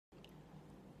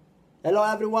Hello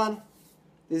everyone,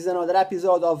 this is another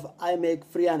episode of I Make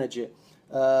Free Energy.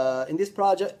 In this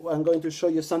project I'm going to show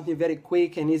you something very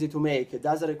quick and easy to make. It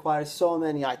doesn't require so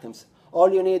many items.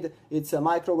 All you need is a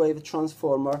microwave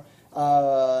transformer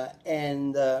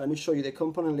and let me show you the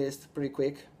component list pretty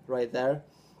quick right there.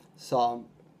 So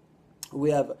we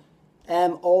have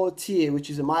MOT, which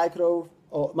is a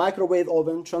microwave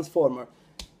oven transformer.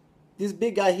 This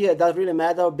big guy here doesn't really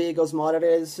matter how big or small it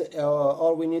is.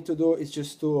 All we need to do is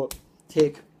just to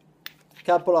take a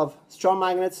couple of strong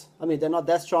magnets. I mean, they're not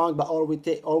that strong, but all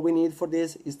we need for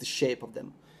this is the shape of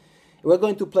them. We're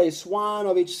going to place one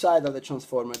of each side of the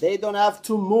transformer. They don't have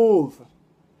to move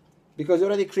because you're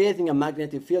already creating a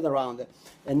magnetic field around it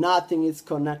and nothing is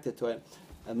connected to it.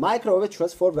 A microwave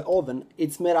transformer oven,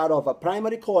 it's made out of a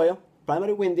primary coil,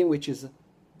 primary winding, which is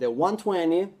the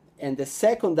 120, and the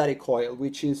secondary coil,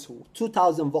 which is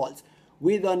 2000 volts.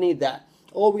 We don't need that.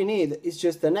 All we need is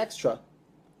just an extra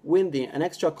winding, an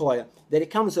extra coil that it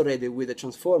comes already with the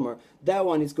transformer. That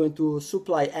one is going to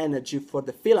supply energy for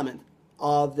the filament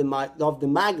of the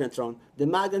magnetron. The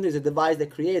magnet is a device that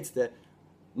creates the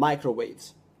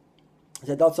microwaves.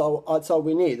 So that's all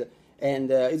we need,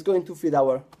 and it's going to feed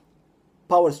our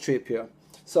power strip here.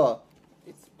 So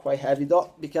it's quite heavy though,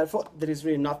 be careful. There is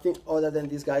really nothing other than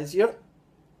these guys here.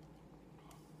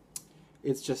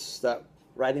 It's just a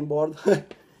writing board. I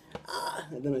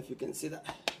don't know if you can see that.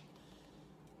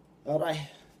 All right.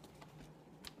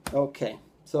 Okay,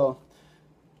 so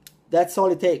that's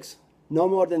all it takes. No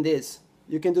more than this.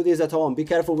 You can do this at home. Be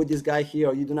careful with this guy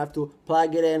here. You don't have to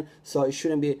plug it in, so it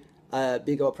shouldn't be a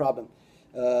big of a problem.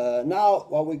 Now,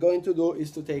 what we're going to do is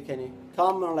to take any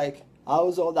common like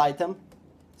household item,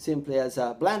 simply as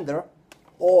a blender,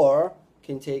 or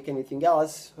can take anything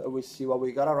else. We'll see what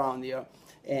we got around here.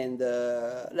 And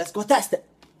let's go test it.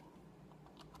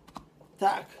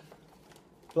 Tack.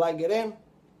 Plug it in.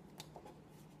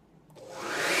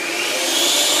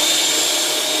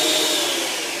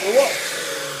 It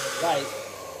works. Guys,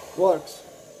 works.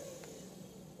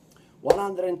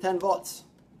 110 volts.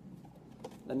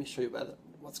 Let me show you better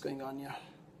what's going on here.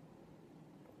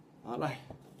 Alright.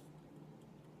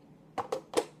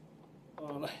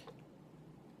 Alright.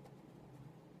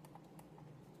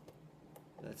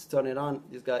 Let's turn it on,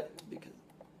 this guy, because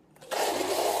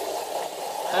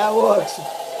that works.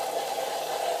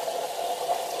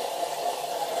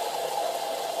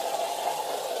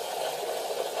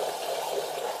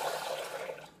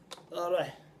 All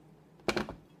right.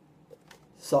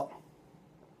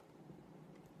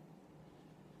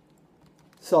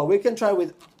 So we can try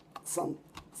with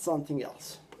something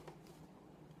else.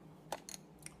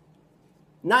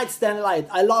 Nightstand light.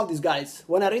 I love these guys.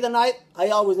 When I read at night, I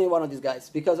always need one of these guys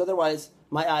because otherwise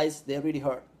my eyes, they really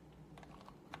hurt.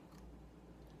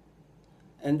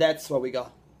 And that's what we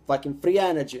got. Fucking free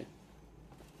energy.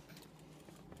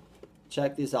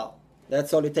 Check this out.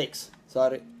 That's all it takes.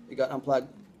 Sorry, it got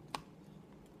unplugged.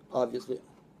 Obviously.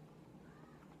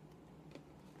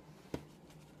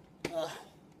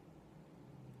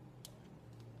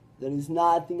 There is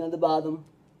nothing on the bottom.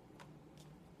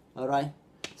 Alright?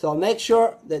 So make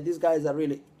sure that these guys are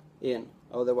really in,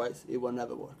 otherwise it will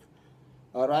never work.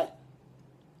 Alright?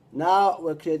 Now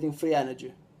we're creating free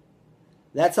energy.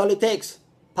 That's all it takes.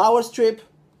 Power strip.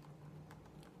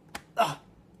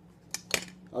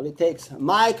 All it takes. A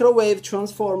microwave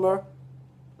transformer,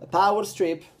 a power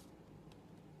strip,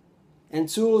 and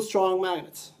 2 strong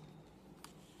magnets.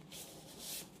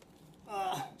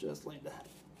 Just like that.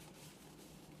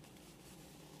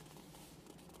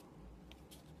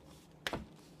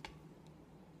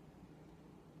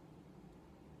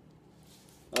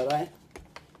 Alright,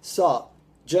 so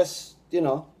just, you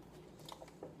know,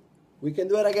 we can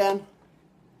do it again.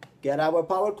 Get our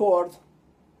power cord,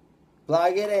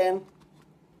 plug it in,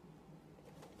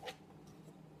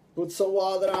 put some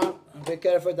water on, be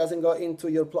careful it doesn't go into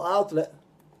your outlet,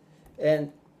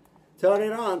 and turn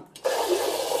it on.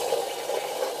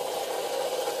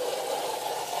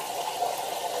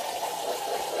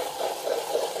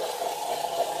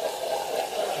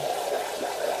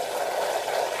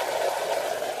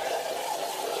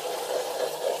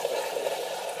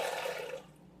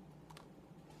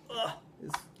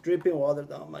 It's dripping water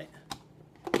down my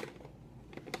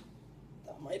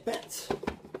pants.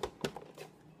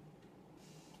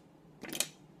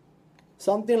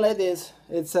 Something like this.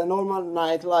 It's a normal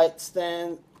night light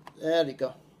stand. There we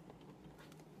go.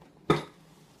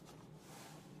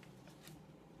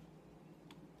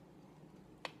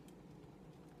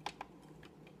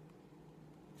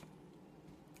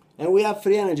 And we have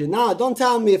free energy. Now, don't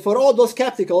tell me, for all those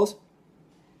skepticals,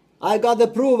 I got the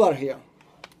prover here.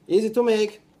 Easy to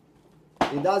make.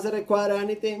 It doesn't require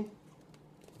anything.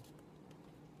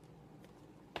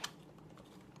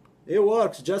 It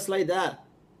works just like that.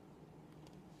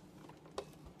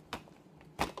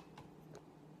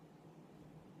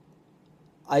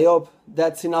 I hope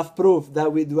that's enough proof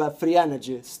that we do have free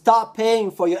energy. Stop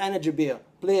paying for your energy bill.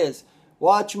 Please,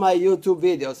 watch my YouTube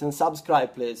videos and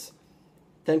subscribe, please.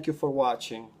 Thank you for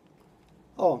watching.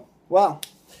 Oh, well,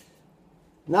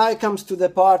 now it comes to the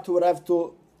part where I have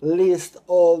to list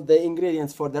all the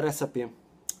ingredients for the recipe.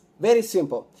 Very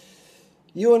simple.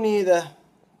 You need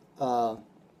a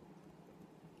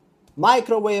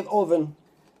microwave oven,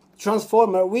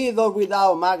 transformer with or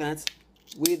without magnets.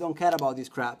 We don't care about this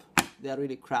crap. They are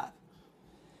really crap.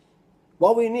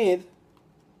 What we need,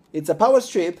 it's a power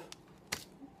strip.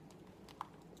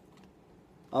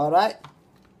 Alright.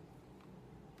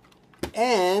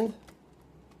 And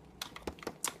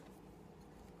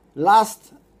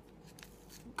last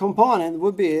component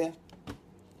would be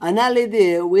an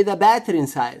LED with a battery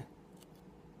inside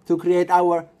to create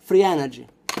our free energy.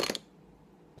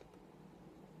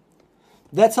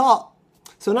 That's all.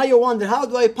 So now you wonder, how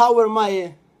do I power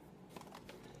my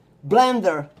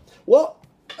blender? Well,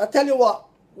 I'll tell you what,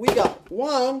 we got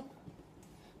one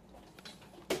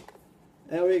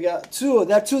and we got two.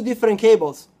 There are two different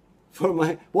cables for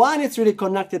my one. It's really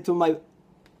connected to my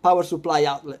power supply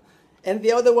outlet, and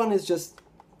the other one is just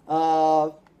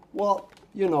well,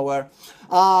 you know where.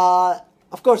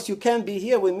 Of course, you can be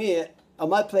here with me at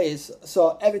my place,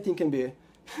 so everything can be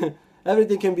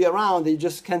everything can be around. You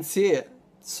just can't see it.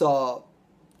 So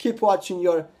keep watching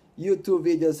your YouTube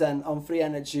videos and on free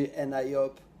energy, and I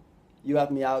hope you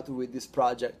help me out with this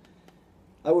project.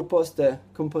 I will post the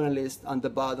component list on the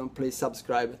bottom. Please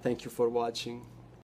subscribe. Thank you for watching.